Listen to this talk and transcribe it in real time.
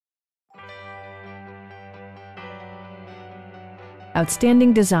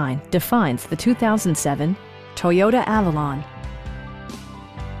Outstanding design defines the 2007 Toyota Avalon.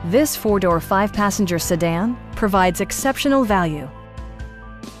 This four-door, five-passenger sedan provides exceptional value.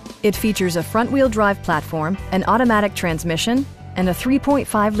 It features a front-wheel drive platform, an automatic transmission, and a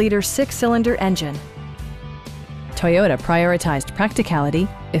 3.5-liter six-cylinder engine. Toyota prioritized practicality,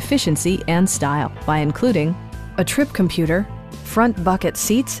 efficiency, and style by including a trip computer, front bucket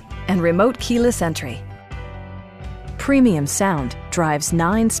seats, and remote keyless entry. Premium sound drives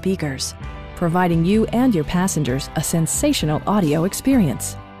 9 speakers, providing you and your passengers a sensational audio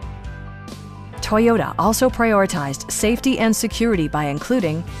experience. Toyota also prioritized safety and security by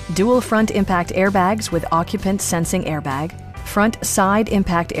including dual front impact airbags with occupant sensing airbag, front side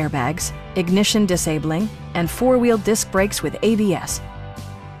impact airbags, ignition disabling, and four-wheel disc brakes with ABS.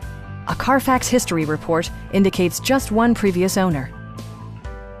 A Carfax history report indicates just one previous owner.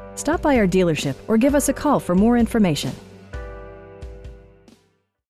 Stop by our dealership or give us a call for more information.